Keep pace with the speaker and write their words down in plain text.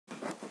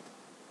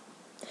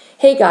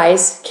Hey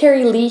guys,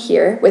 Carrie Lee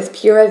here with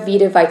Pura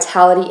Vida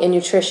Vitality and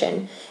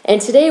Nutrition. And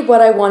today what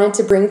I wanted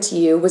to bring to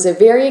you was a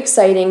very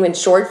exciting and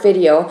short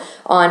video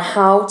on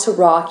how to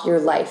rock your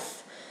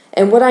life.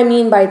 And what I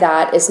mean by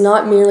that is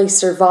not merely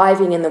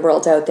surviving in the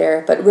world out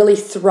there, but really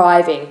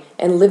thriving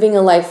and living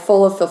a life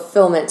full of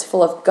fulfillment,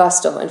 full of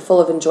gusto, and full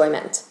of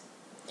enjoyment.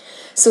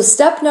 So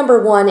step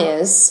number 1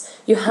 is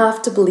you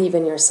have to believe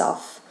in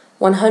yourself,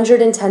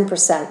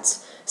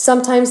 110%.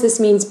 Sometimes this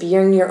means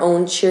being your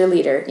own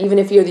cheerleader, even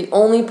if you're the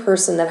only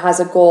person that has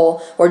a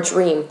goal or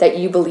dream that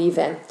you believe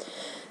in.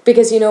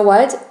 Because you know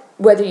what?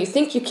 Whether you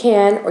think you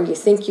can or you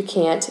think you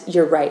can't,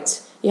 you're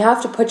right. You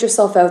have to put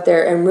yourself out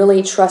there and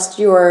really trust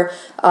your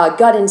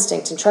gut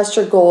instinct and trust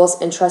your goals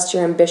and trust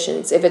your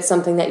ambitions if it's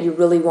something that you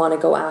really want to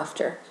go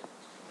after.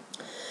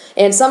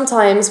 And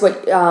sometimes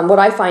what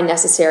I find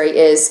necessary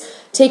is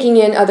taking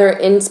in other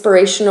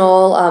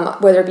inspirational,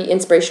 whether it be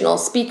inspirational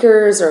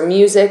speakers or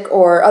music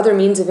or other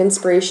means of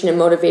inspiration and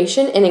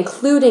motivation, and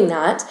including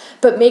that,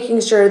 but making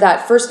sure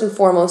that first and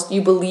foremost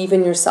you believe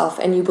in yourself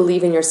and you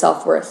believe in your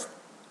self-worth.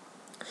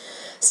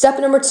 Step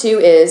number 2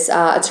 is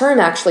a term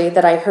actually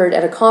that I heard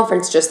at a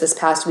conference just this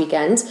past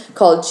weekend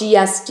called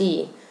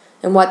GSD.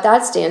 And what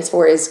that stands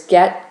for is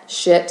get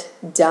shit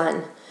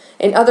done.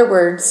 In other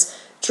words,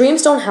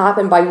 dreams don't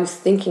happen by you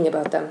thinking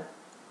about them.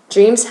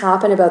 Dreams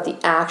happen about the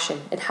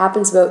action. It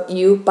happens about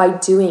you by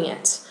doing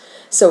it.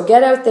 So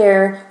get out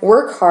there,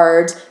 work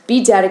hard,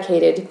 be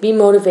dedicated, be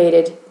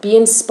motivated, be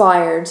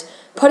inspired,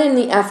 put in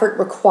the effort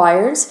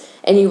required,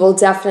 and you will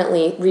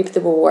definitely reap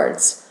the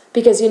rewards.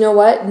 Because you know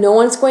what? No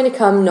one's going to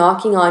come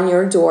knocking on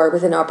your door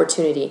with an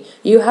opportunity.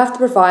 You have to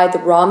provide the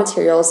raw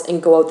materials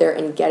and go out there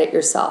and get it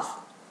yourself.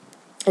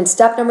 And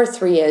step number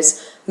 3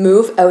 is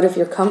move out of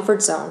your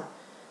comfort zone.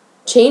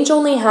 Change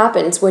only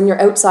happens when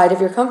you're outside of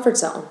your comfort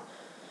zone.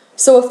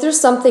 So if there's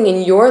something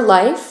in your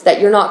life that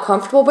you're not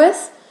comfortable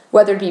with,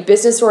 whether it be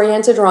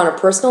business-oriented or on a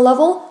personal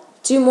level,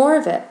 do more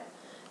of it.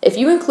 If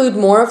you include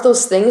more of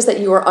those things that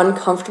you are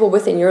uncomfortable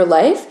with in your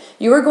life,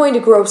 you are going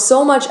to grow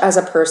so much as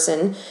a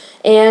person,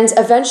 and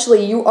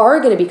eventually you are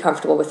going to be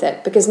comfortable with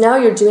it because now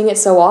you're doing it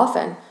so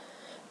often.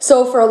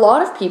 So for a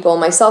lot of people,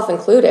 myself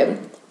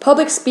included,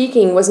 public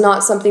speaking was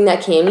not something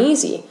that came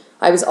easy.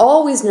 I was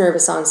always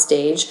nervous on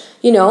stage.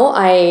 You know,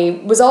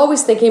 I was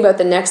always thinking about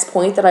the next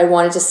point that I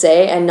wanted to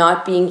say and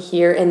not being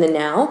here in the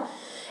now.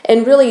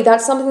 And really,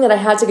 that's something that I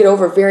had to get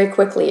over very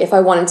quickly if I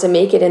wanted to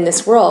make it in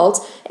this world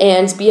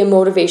and be a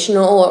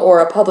motivational or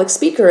a public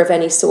speaker of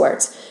any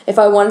sort. If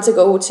I wanted to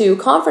go to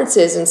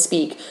conferences and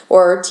speak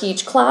or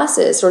teach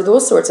classes or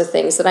those sorts of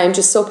things that I'm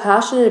just so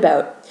passionate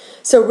about.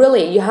 So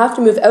really, you have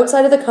to move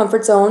outside of the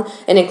comfort zone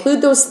and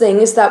include those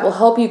things that will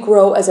help you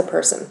grow as a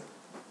person.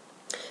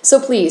 So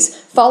please,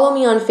 follow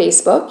me on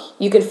Facebook.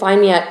 You can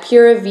find me at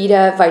Pura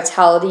Vida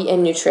Vitality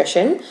and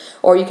Nutrition,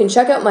 or you can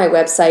check out my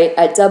website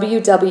at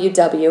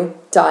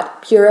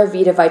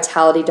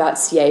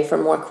www.puravitavitality.ca for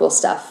more cool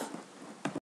stuff.